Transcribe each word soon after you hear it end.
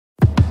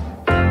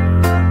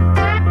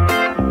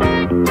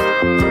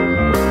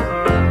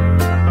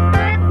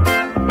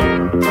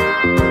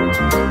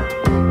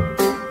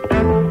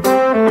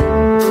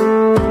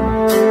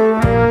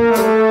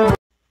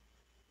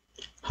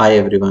Hi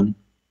everyone.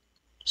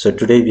 So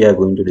today we are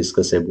going to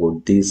discuss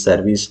about the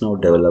ServiceNow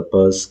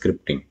developer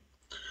scripting.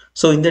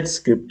 So in that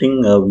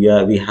scripting,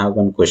 we have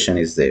one question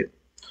is there.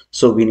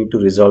 So we need to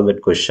resolve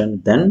that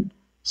question. Then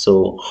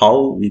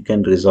how we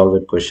can resolve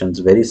that question is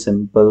very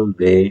simple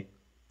way.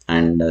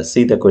 And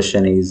see, the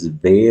question is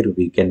where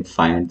we can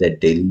find the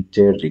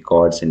deleted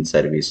records in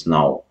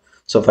ServiceNow.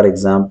 So for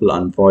example,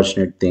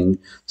 unfortunate thing.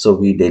 So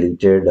we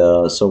deleted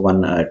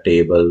one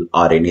table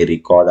or any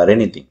record or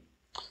anything.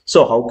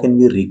 So how can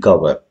we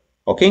recover?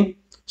 Okay,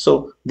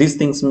 so these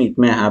things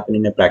may happen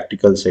in a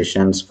practical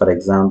sessions. For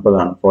example,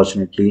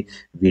 unfortunately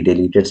we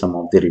deleted some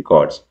of the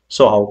records,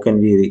 so how can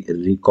we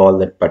recall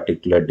that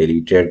particular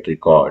deleted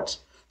records?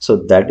 So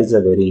that is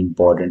a very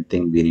important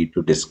thing we need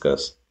to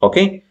discuss.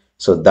 Okay,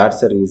 so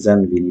that's the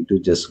reason we need to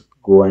just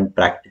go and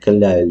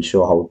practically I will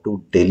show how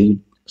to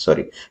delete,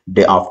 sorry,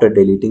 after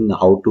deleting,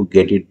 how to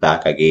get it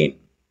back again.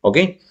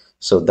 Okay,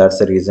 so that's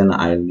the reason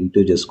I need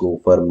to just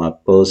go for my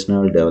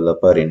personal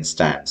developer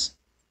instance.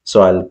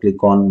 So I'll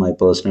click on my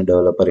personal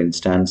developer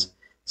instance.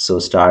 So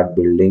start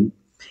building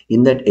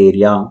in that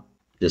area.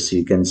 Just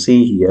you can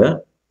see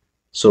here.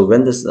 So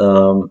when this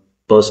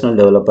personal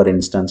developer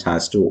instance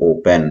has to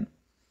open,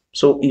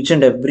 so each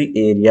and every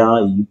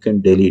area you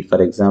can delete.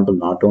 For example,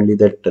 not only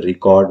that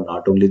record,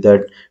 not only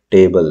that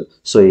table.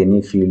 So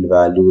any field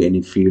value,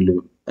 any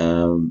field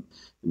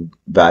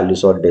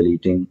values are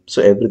deleting.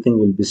 So everything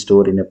will be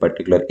stored in a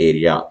particular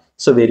area.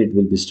 So where it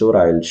will be stored,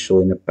 I will show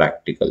in a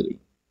practically.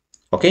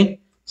 Okay,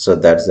 so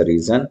that's the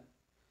reason.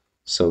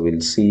 So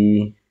we'll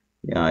see.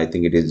 Yeah, I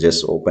think it is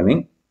just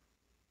opening.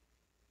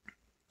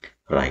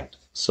 Right.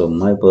 So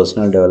my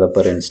personal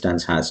developer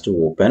instance has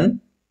to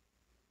open.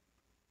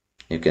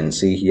 You can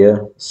see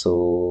here.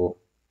 So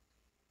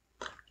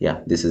yeah,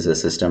 this is a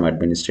system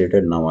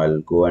administrator. Now I'll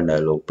go and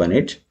I'll open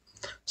it.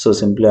 So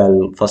simply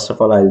I'll first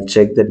of all I'll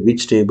check that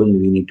which table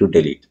we need to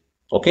delete.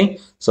 Okay,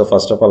 so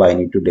first of all I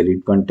need to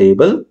delete one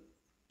table.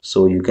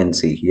 So you can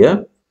see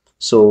here,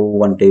 so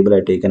one table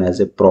I taken as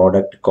a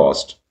product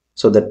cost.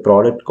 So that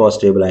product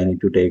cost table I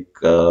need to take,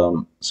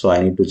 so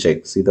I need to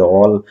check, see the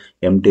all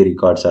empty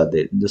records are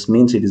there. This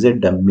means it is a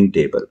dummy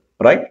table,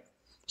 right?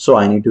 So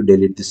I need to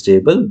delete this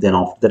table, then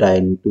after that I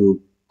need to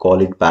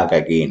call it back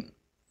again.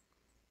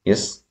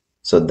 Yes,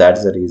 so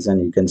that's the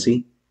reason. You can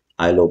see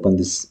I'll open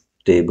this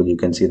table. You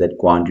can see that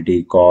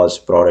quantity,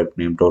 cost, product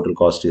name, total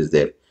cost is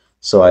there.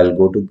 So I'll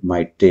go to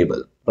my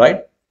table,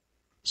 right?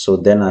 So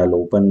then I'll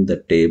open the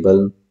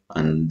table,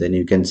 and then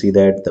you can see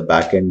that the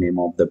backend name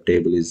of the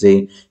table is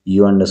a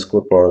u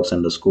underscore products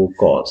underscore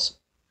cost,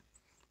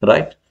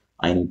 right?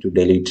 I need to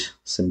delete.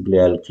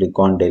 Simply I'll click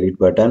on delete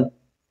button.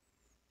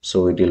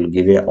 So it will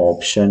give a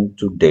option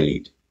to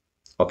delete.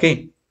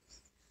 Okay,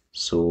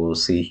 so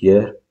see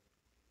here.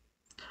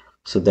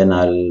 So then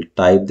I'll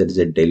type that is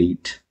a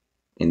delete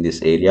in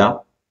this area.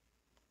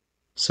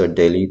 So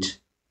delete,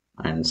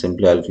 and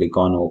simply I'll click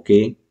on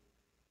OK.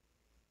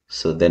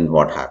 So then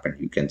what happened?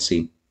 You can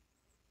see.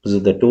 So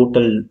the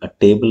total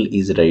table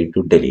is ready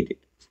to delete it.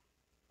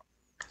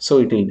 So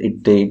it will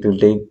take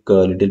a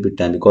little bit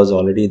time because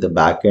already the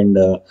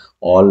backend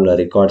all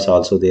records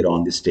also there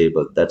on this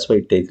table. That's why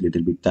it takes a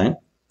little bit time.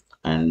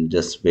 And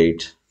just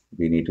wait.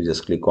 We need to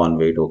just click on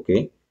wait.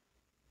 Okay.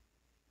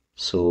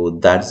 So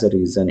that's the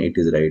reason it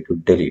is ready to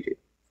delete it.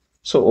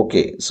 So,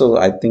 okay, so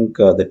I think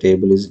the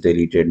table is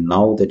deleted.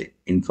 Now that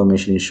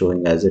information is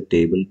showing as a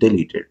table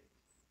deleted.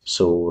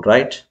 So,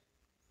 right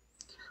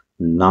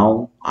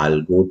now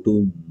I'll go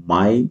to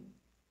my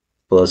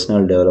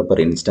personal developer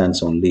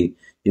instance only.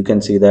 You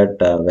can see that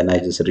when I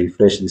just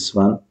refresh this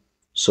one,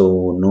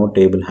 so no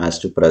table has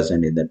to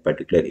present in that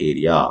particular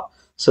area.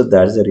 So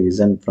that's the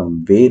reason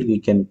from where we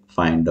can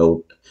find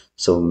out.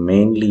 So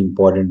mainly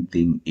important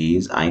thing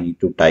is I need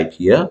to type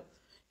here.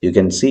 You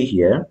can see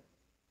here.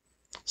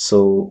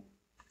 So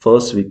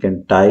first we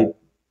can type,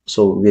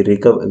 so we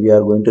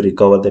are going to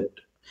recover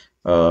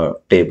that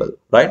table,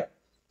 right?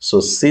 So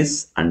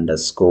sys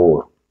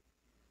underscore,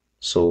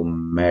 so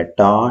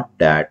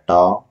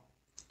metadata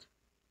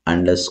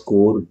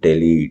underscore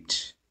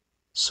delete,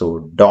 so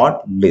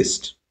dot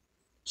list.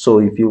 So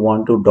if you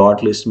want to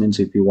dot list means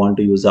if you want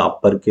to use the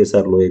uppercase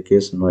or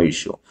lowercase, no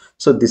issue.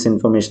 So this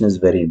information is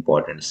very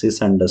important.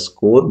 Sys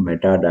underscore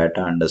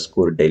metadata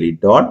underscore delete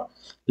dot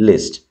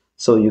list.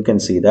 So you can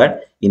see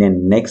that in a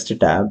next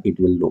tab, it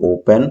will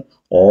open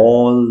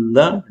all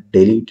the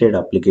deleted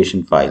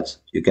application files.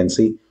 You can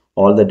see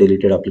all the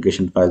deleted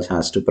application files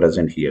has to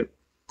present here.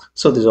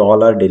 So these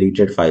all are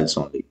deleted files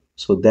only.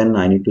 So then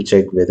I need to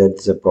check whether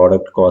this a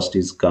product cost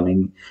is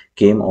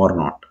came or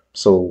not.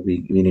 So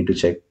we need to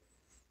check.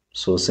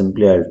 So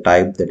simply I'll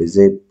type that is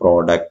a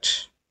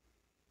product.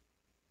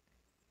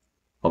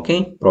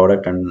 Okay,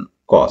 product and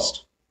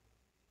cost.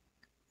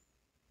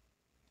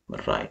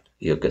 Right.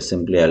 Okay,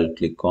 simply I'll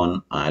click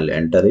on, I'll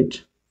enter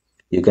it.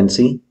 You can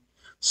see.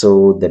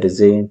 So that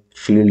is a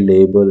field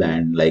label,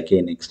 and like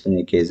an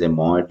external case, a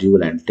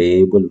module and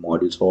table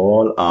modules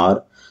all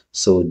are.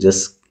 So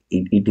just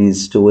it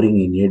is storing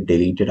in a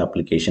deleted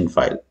application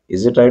file.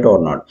 Is it right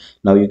or not?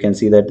 Now you can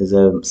see that is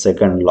a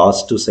second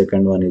last to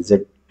second one is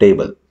a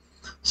table.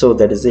 So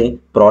that is a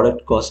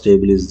product cost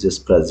table is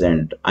just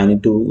present. I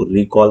need to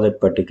recall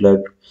that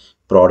particular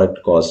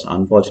product cost.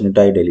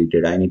 Unfortunately, I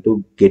deleted. I need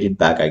to get it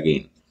back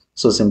again.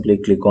 So simply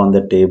click on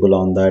the table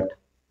on that.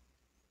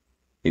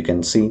 You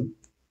can see.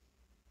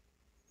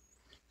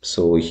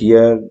 So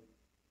here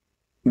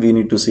we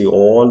need to see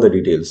all the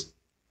details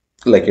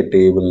like a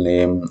table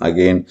name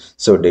again.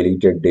 So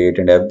deleted date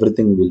and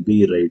everything will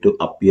be ready to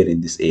appear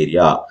in this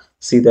area.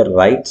 See the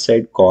right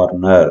side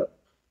corner.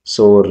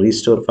 So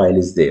restore file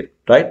is there,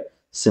 right?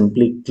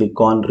 Simply click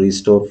on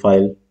restore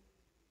file.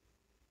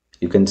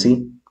 You can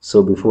see.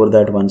 So before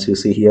that, once you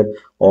see here,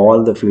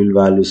 all the field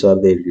values are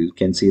there. You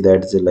can see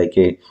that it's like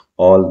a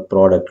all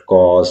product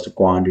cost,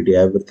 quantity,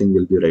 everything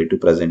will be ready to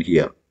present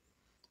here.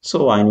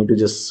 So I need to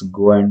just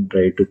go and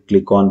try to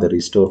click on the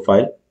restore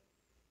file.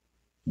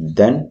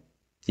 Then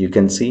you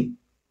can see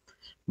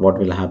what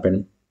will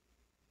happen.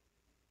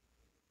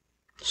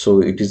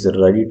 So it is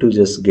ready to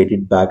just get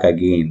it back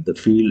again. The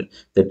field,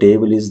 the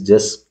table is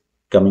just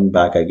coming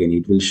back again.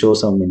 It will show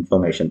some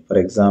information. For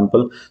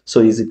example, so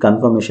is a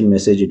confirmation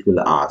message it will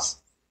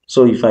ask.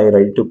 So if I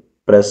write to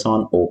press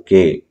on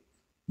OK,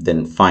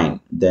 then fine.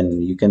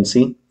 Then you can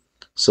see.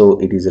 So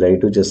it is ready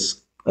to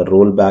just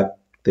roll back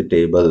the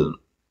table.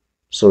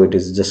 So it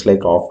is just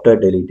like after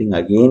deleting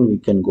again, we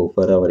can go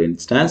for our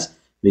instance.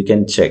 We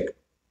can check.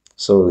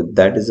 So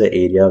that is the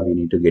area we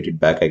need to get it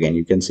back again.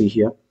 You can see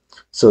here.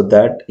 So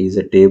that is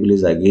a table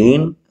is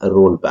again a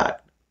rollback.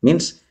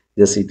 Means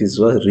this it is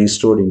was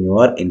restored in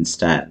your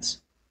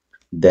instance.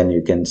 Then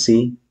you can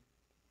see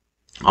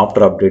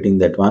after updating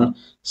that one.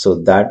 So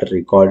that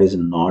record is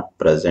not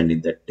present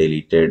in the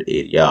deleted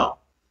area.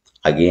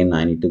 Again,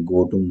 I need to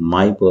go to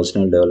my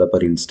personal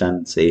developer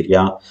instance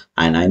area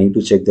and I need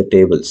to check the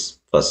tables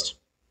first.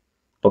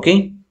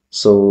 Okay.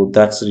 So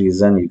that's the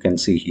reason you can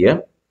see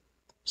here.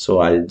 So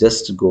I'll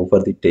just go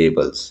for the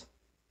tables.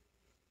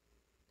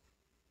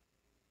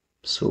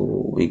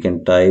 So we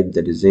can type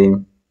that is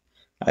a,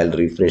 I'll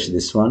refresh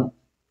this one.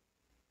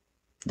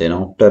 Then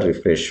after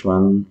refresh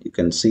one, you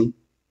can see.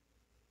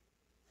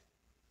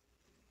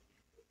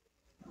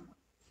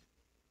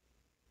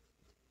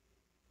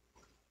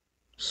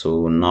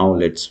 So now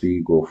let's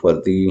we go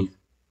for the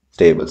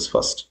tables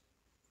first.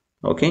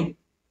 Okay.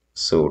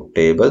 So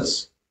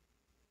tables.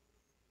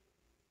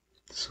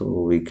 So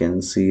we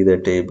can see the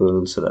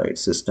tables, right?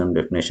 System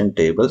definition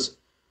tables.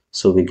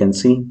 So we can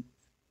see.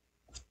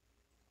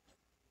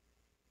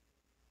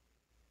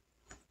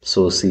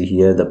 So see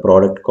here the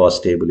product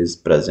cost table is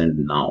present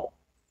now.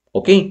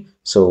 Okay.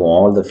 So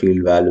all the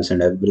field values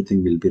and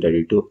everything will be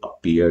ready to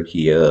appear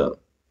here.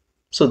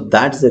 So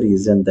that's the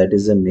reason, that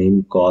is the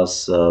main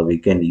cause we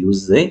can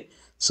use the,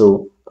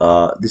 so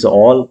these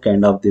all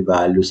kind of the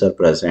values are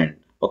present.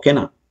 Okay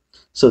now,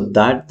 so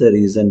that's the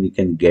reason we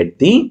can get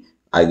the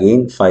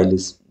again file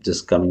is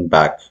just coming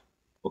back.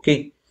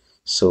 Okay.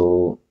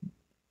 So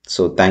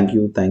thank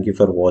you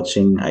for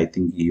watching. I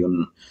think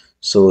you,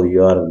 so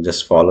you are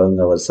just following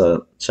our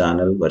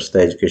channel,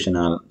 Varshita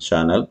Education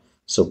channel.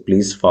 So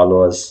please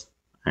follow us.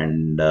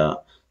 And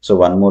so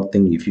one more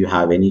thing, if you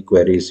have any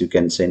queries, you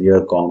can send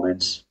your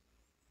comments,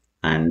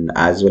 and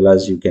as well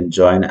as you can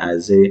join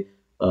as a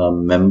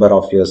member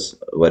of your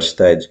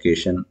Varshita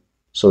Education.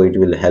 So it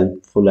will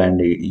helpful and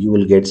you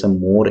will get some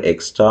more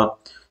extra.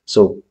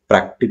 So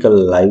practical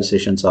live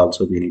sessions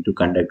also we need to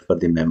conduct for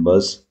the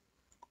members.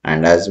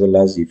 And as well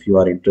as if you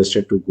are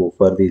interested to go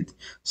for the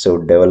so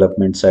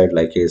development side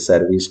like a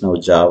service now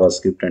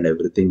JavaScript and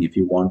everything, if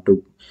you want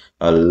to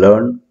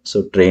learn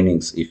so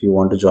trainings, if you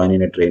want to join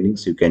in a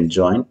trainings, you can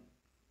join.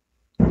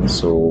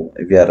 So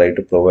we are ready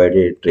to provide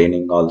a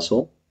training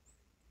also.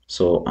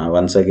 So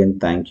once again,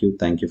 thank you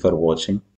for watching.